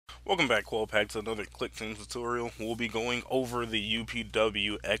Welcome back, Quillpack, to another Click Team tutorial. We'll be going over the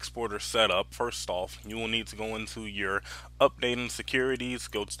UPW Exporter setup. First off, you will need to go into your Update and Securities,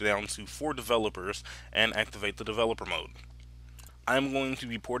 go down to For Developers, and activate the developer mode. I'm going to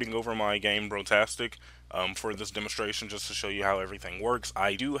be porting over my game Brotastic for this demonstration just to show you how everything works.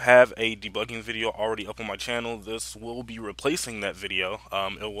 I do have a debugging video already up on my channel. This will be replacing that video.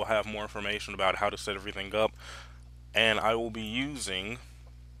 It will have more information about how to set everything up, and I will be using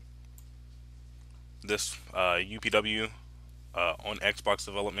this UPW on Xbox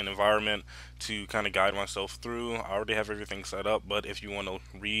development environment to kind of guide myself through. I already have everything set up, but if you want to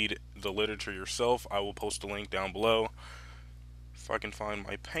read the literature yourself, I will post a link down below. If I can find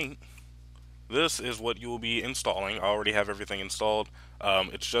my paint. This is what you will be installing. I already have everything installed.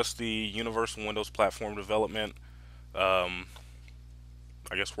 It's just the Universal Windows Platform Development, um,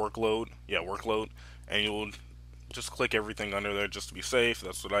 I guess workload. Yeah, workload. And you'll just click everything under there just to be safe.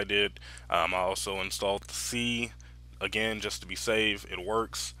 That's what I did. I also installed the C again just to be safe. It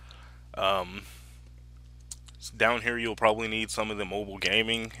works. Um, Down here you'll probably need some of the mobile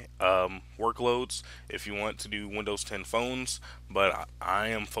gaming workloads if you want to do Windows 10 phones, but I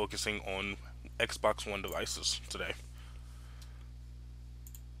am focusing on Xbox One devices today.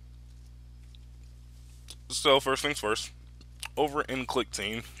 So first things first, over in Click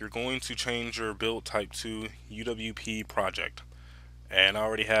Team, you're going to change your build type to UWP project. And I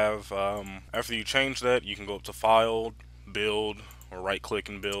already have, after you change that, you can go up to File, Build, or right click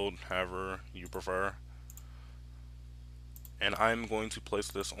and build, however you prefer. And I'm going to place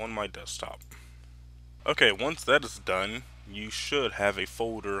this on my desktop. Okay, once that is done, you should have a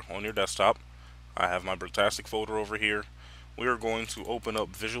folder on your desktop. I have my Brotastic folder over here. We are going to open up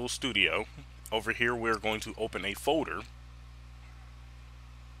Visual Studio. Over here, we're going to open a folder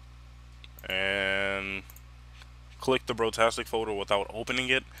and click the Brotastic folder without opening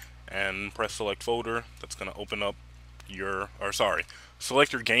it and press select folder. That's going to open up your, or sorry,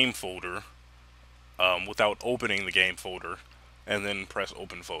 select your game folder without opening the game folder, and then press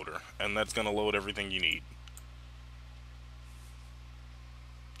open folder, and that's going to load everything you need.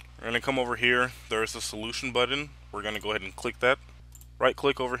 We're going to come over here. There's a solution button. We're going to go ahead and click that. Right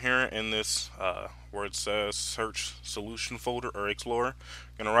click over here in this where it says search solution folder or explorer.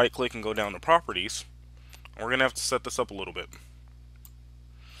 We're going to right click and go down to properties. We're going to have to set this up a little bit.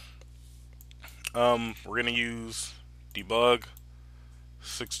 We're going to use debug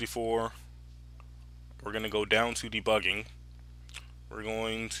 64. We're going to go down to debugging. We're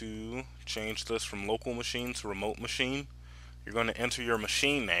going to change this from local machine to remote machine. You're going to enter your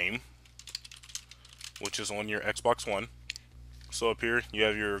machine name, which is on your Xbox One. So up here you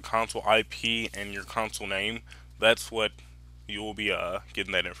have your console IP and your console name. That's what you will be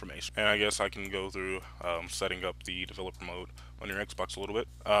getting that information. And I guess I can go through setting up the developer mode on your Xbox a little bit.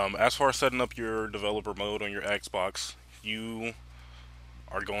 As far as setting up your developer mode on your Xbox, you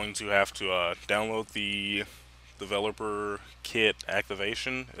are going to have to download the developer kit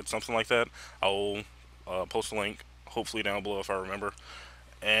activation. It's something like that. I'll post a link hopefully down below if I remember.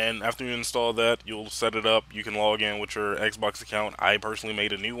 And after you install that, you'll set it up. You can log in with your Xbox account. I personally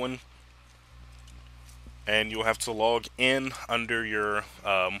made a new one. And you'll have to log in under your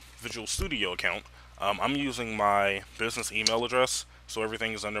Visual Studio account. I'm using my business email address, so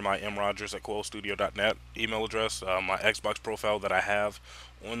everything is under my mrogers@quillstudio.net email address. My Xbox profile that I have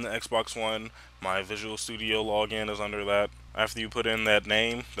on the Xbox One, my Visual Studio login is under that. After you put in that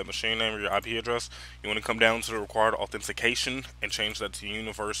name, that machine name or your IP address, you want to come down to the required authentication and change that to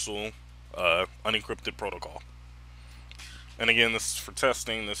universal unencrypted protocol. And again, this is for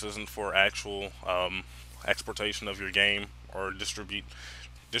testing. This isn't for actual exportation of your game or distribution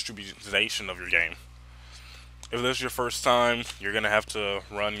of your game. If this is your first time, you're gonna have to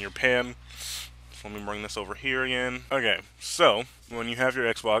run your PIN. So let me bring this over here again. Okay, so when you have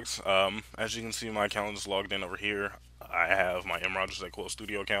your Xbox, as you can see, my account is logged in over here. I have my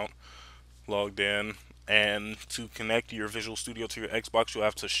mrogers@quillstudio account logged in, and to connect your Visual Studio to your Xbox, you'll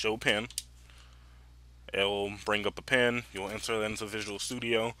have to show PIN. It will bring up a pin, you'll enter that into Visual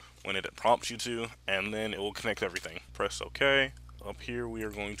Studio when it prompts you to, and then it will connect everything. Press OK. Up here we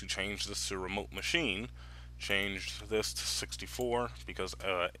are going to change this to remote machine. Change this to 64 because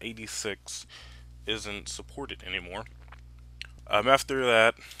 86 isn't supported anymore. After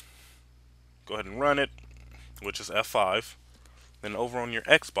that, go ahead and run it, which is F5. Then over on your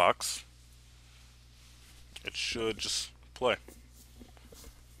Xbox, it should just play,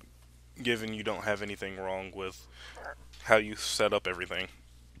 given you don't have anything wrong with how you set up everything.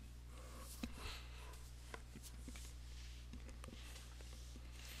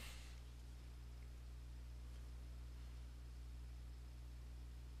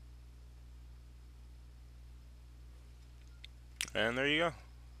 And there you go.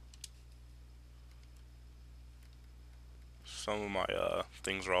 Some of my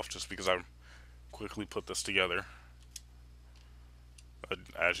things are off just because I quickly put this together.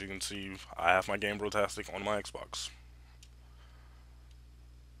 As you can see, I have my game Brotastic on my Xbox.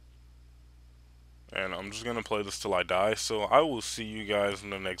 And I'm just going to play this till I die, so I will see you guys in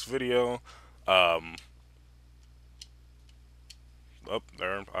the next video. Oh,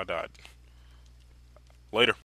 there, I died. Later.